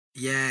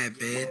Yeah,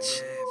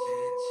 bitch.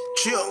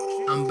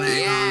 Chill. I'm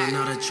back on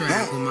another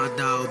track with my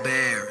dog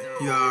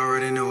Gbarry. You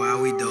already know how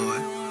we do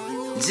it.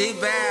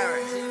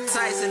 Gbarry,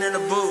 Tyson in the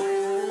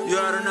booth. You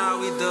already know how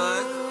we do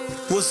it.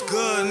 What's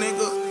good,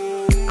 nigga?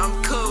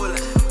 I'm coolin'.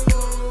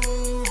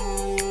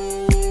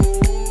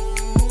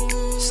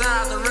 Shout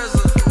out to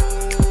RZA.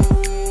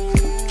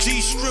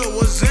 G-Strip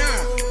was in.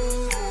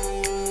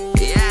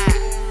 Yeah.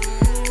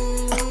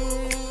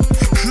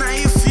 Now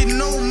if you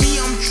know me,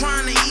 I'm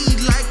trying to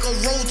eat like a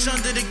roach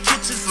under the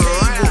kitchen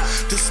table.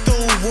 The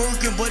stove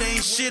working, but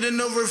ain't shit in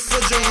the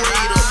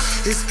refrigerator.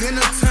 It's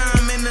dinner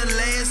time and the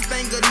last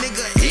thing a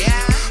nigga ate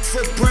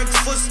for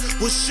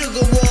breakfast was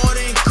sugar water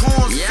and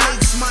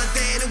cornflakes. My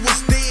daddy was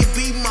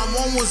deadbeat, my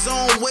mom was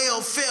on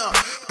welfare,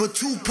 but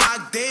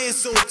Tupac dead,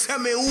 so tell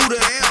me who the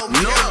hell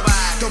cared?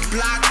 The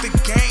block, the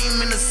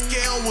game, and the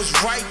scale was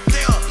right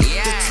there.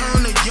 To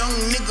turn a young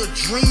nigga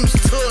dreams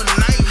to a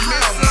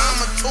nightmare.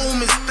 Mama told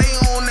me stay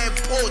on that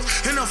porch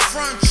in the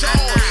front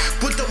yard,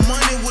 but the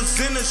money was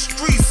in the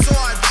street, so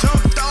I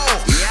jumped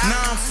off.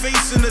 Now I'm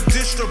facing the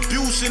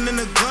distribution and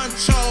the gun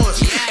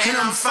charge, and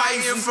I'm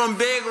fighting from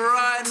Big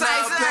Rod,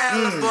 Tyson,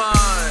 Paddle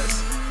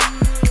Boys.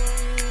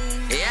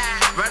 Yeah,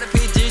 Brother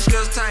PG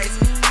skills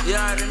Tyson. You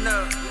already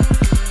know.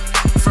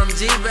 From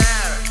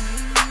Gbarry.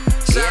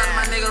 Shout out to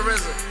my nigga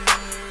RidaGang.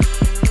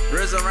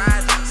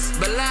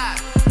 But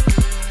live.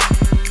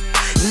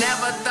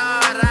 Never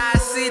thought I'd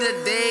see the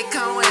day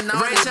coming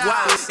on this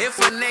wild. If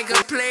a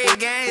nigga play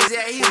games,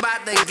 yeah, he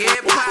bout to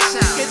get popped.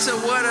 Hit you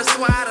with a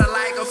swatter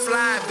like a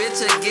fly, bitch,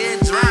 you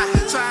get dry.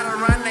 Try to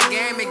run the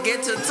game and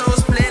get your toe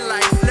split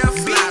like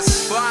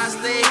flip-flops. Boy, I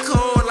stay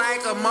cold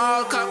like a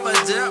mall cup of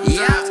dip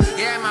drops.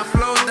 Yeah, my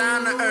flow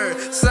down to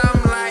earth,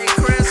 something like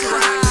Chris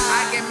Rock.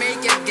 I can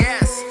make you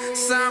guess,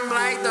 something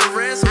like the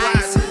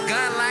wristwatch.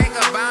 Gun like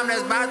a bomb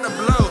that's about to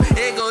blow,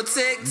 it go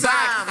tick-tock.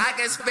 I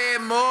can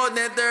spend more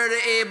than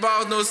 38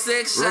 balls, no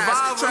 6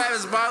 shots.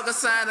 Travis Barker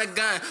signed a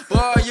gun,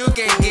 boy, you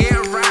can get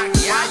rocked.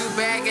 Why you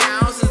bagging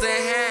ounces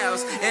and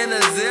halves in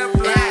a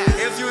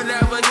ziplock? If you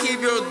never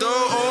keep your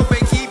door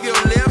open, keep your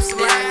lips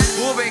locked.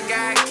 Moving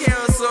got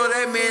killed, so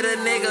that made a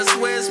nigga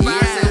switch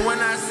spots. And when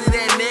I see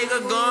that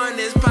nigga go in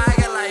his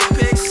pocket like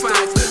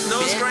pickpockets, no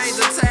strange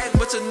attack,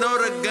 but you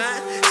know the gun.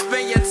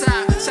 Spin your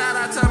top. Shout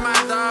out to my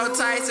dog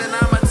Tyson,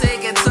 I'ma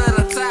take it to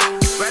the top.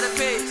 Brother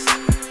peace.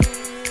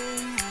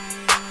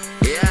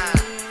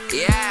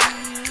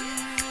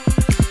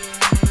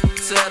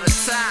 To the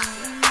top.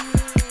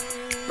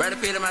 Brother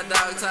Peter, my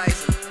dog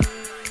Tyson.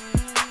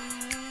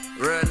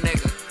 Real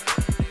nigga.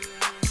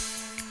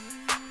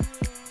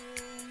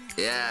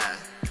 Yeah.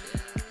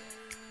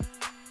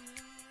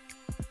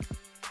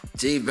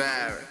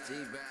 Gbarry.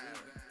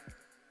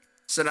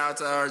 Shout out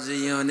to RG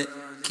Unit,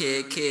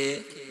 Kid,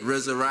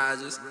 RZA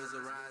Rogers.